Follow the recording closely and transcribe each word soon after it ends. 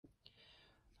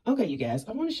Okay, you guys,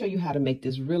 I want to show you how to make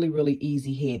this really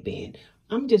easy headband.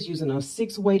 I'm just using a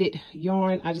 6-weighted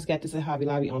yarn. I just got this at Hobby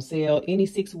Lobby on sale. Any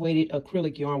 6-weighted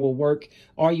acrylic yarn will work,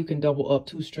 or you can double up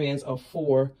 2 strands of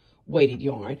 4-weighted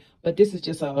yarn. But this is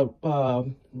just a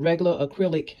regular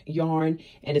acrylic yarn,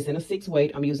 and it's in a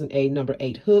 6-weight. I'm using a number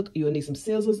 8 hook. You'll need some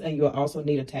scissors, and you'll also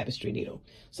need a tapestry needle.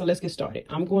 So let's get started.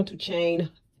 I'm going to chain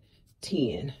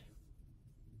 10.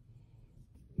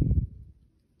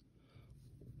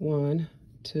 1,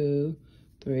 2,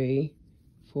 3,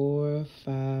 4,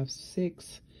 5,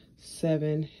 6,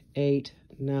 7, 8,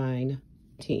 9,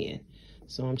 10.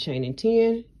 So I'm chaining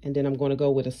 10, and then I'm going to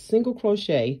go with a single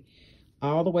crochet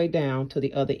all the way down to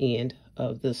the other end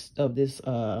of this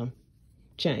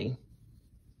chain.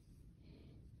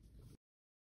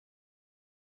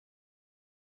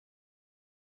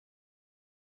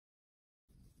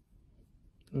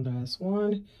 Last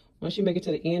one. Once you make it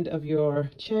to the end of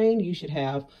your chain, you should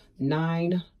have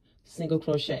 9 single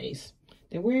crochets.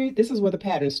 Then this is where the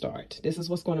pattern starts. This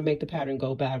is what's going to make the pattern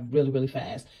go by really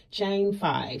fast. Chain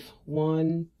 5.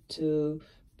 1, 2,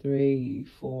 3,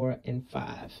 4, and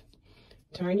 5.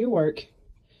 Turn your work.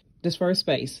 This first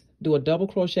space, do a double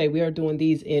crochet. We are doing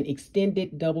these in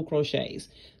extended double crochets.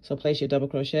 So place your double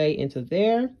crochet into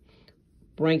there.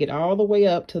 Bring it all the way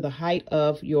up to the height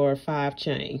of your 5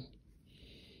 chain.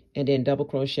 And then double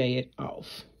crochet it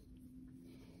off.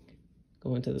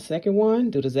 Go into the second one,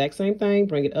 do the exact same thing,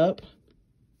 bring it up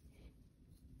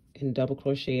and double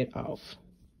crochet it off.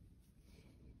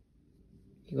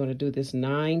 You're going to do this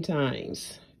 9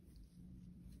 times.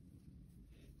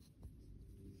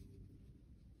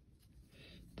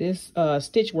 This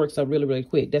stitch works up really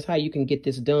quick. That's how you can get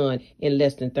this done in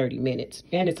less than 30 minutes.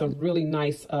 And it's a really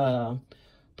nice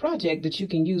project that you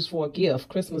can use for a gift,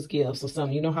 Christmas gifts or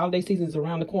something. You know, holiday season is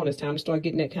around the corner. It's time to start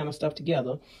getting that kind of stuff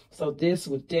together. So this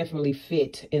would definitely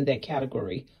fit in that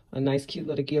category. A nice, cute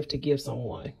little gift to give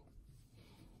someone.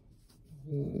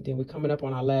 Then we're coming up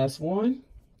on our last one.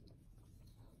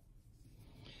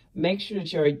 Make sure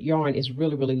that your yarn is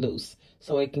really loose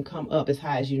so it can come up as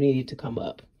high as you need it to come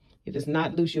up. If it's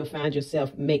not loose, you'll find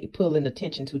yourself pulling the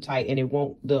tension too tight, and it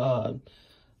won't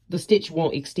the stitch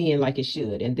won't extend like it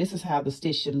should. And this is how the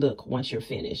stitch should look once you're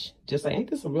finished. Just like, ain't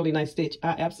this a really nice stitch? I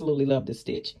absolutely love this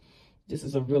stitch. This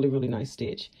is a really nice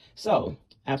stitch. So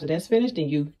after that's finished, then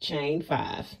you chain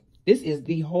 5. This is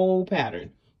the whole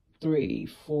pattern. 3,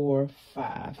 4,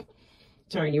 5.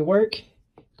 Turn your work.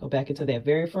 Go back into that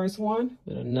very first one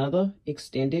with another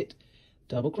extended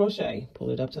double crochet.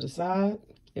 Pull it up to the side.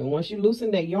 And once you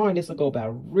loosen that yarn, this will go by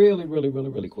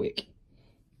really quick.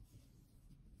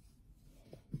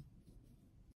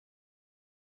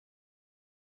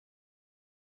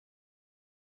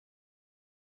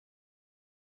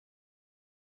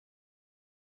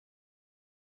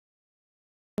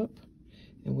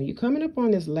 And when you're coming up on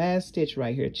this last stitch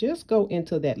right here, just go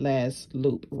into that last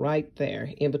loop right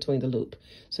there in between the loop.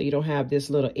 So you don't have this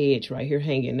little edge right here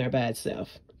hanging there by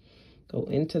itself. Go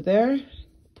into there,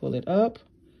 pull it up,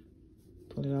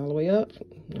 pull it all the way up.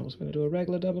 I was going to do a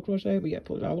regular double crochet, but yeah,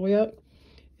 pull it all the way up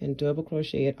and double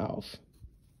crochet it off.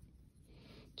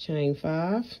 Chain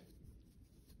 5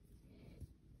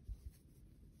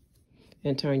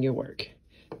 and turn your work.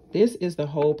 This is the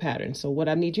whole pattern. So what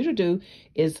I need you to do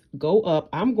is go up.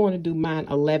 I'm going to do mine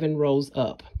 11 rows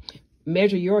up.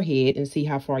 Measure your head and see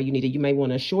how far you need it. You may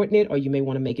want to shorten it or you may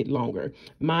want to make it longer.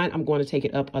 Mine, I'm going to take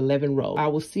it up 11 rows. I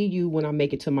will see you when I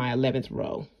make it to my 11th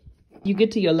row. You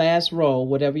get to your last row,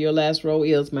 whatever your last row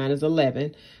is, mine is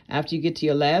 11. After you get to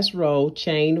your last row,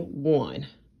 chain 1.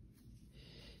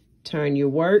 Turn your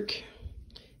work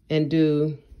and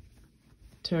then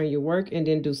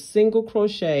do single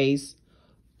crochets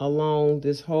along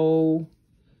this whole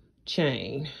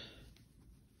chain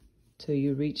till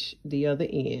you reach the other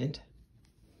end.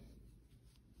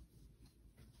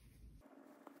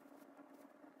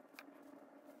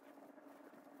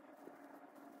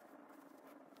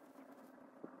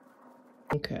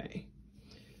 Okay,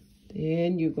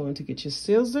 then you're going to get your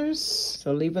scissors.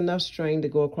 So leave enough string to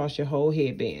go across your whole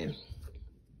headband.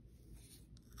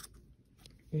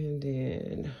 And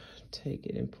then take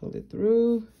it and pull it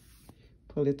through.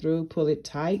 Pull it through, pull it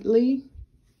tightly.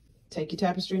 Take your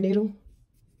tapestry needle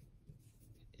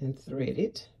and thread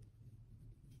it.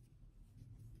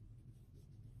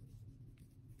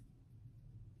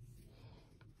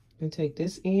 And take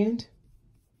this end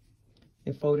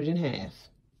and fold it in half.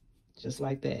 Just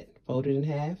like that, fold it in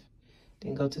half.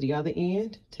 Then go to the other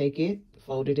end, take it,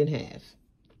 fold it in half.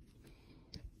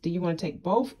 Then you want to take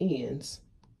both ends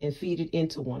and feed it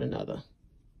into one another.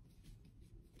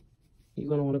 You're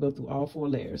going to want to go through all 4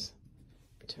 layers.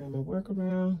 Turn my work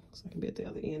around so I can be at the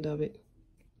other end of it.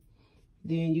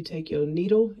 Then you take your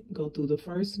needle, go through the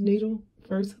first needle,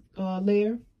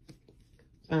 layer,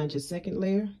 find your second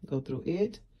layer, go through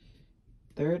it,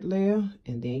 third layer,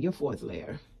 and then your fourth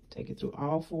layer. Take it through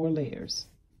all 4 layers.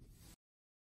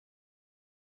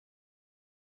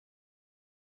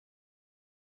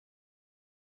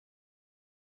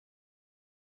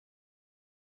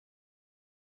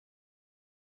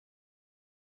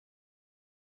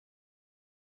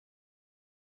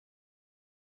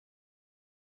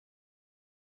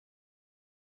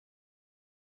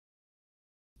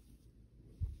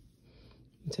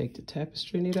 Take the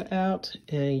tapestry needle out,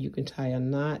 and you can tie a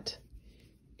knot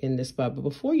in this spot. But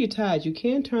before you tie it, you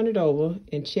can turn it over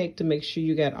and check to make sure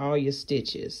you got all your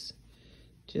stitches.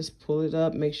 Just pull it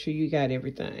up, make sure you got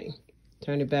everything.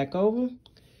 Turn it back over,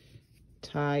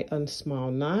 tie a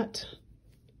small knot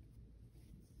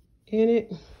in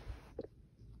it.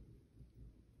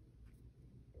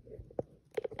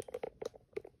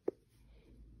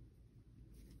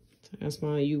 That's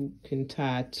why you can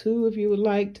tie 2 if you would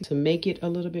like to make it a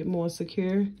little bit more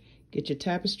secure. Get your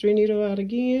tapestry needle out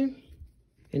again,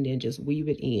 and then just weave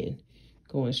it in,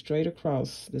 going straight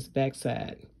across this back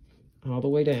side, all the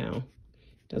way down.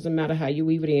 Doesn't matter how you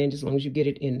weave it in, just as long as you get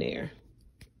it in there.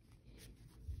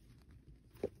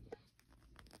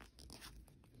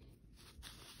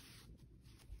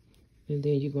 And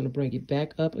then you're going to bring it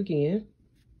back up again.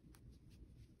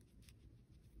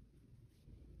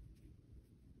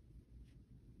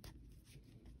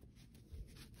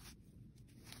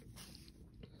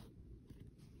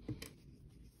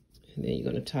 And then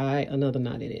you're going to tie another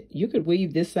knot in it. You could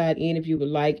weave this side in if you would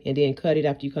like, and then cut it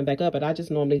after you come back up. But I just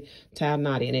normally tie a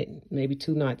knot in it, maybe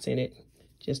 2 knots in it,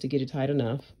 just to get it tight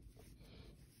enough.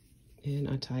 And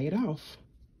I tie it off.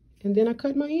 And then I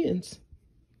cut my ends.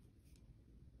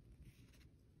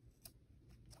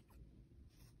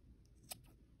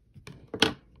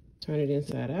 Turn it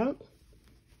inside out.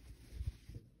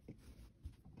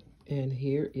 And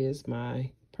here is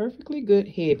my perfectly good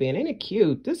headband. Ain't it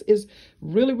cute? This is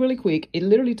really, really quick. It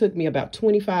literally took me about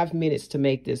 25 minutes to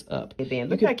make this up. Headband.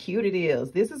 Look how cute it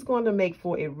is. This is going to make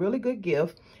for a really good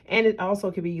gift. And it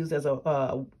also can be used as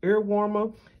a ear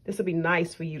warmer. This would be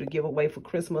nice for you to give away for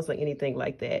Christmas or anything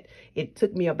like that. It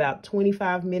took me about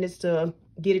 25 minutes to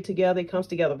get it together. It comes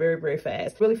together very, very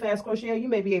fast. Really fast crochet. You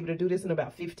may be able to do this in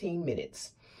about 15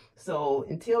 minutes. So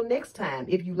until next time,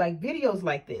 if you like videos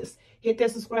like this, hit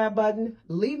that subscribe button,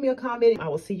 leave me a comment. I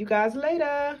will see you guys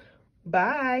later.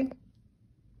 Bye.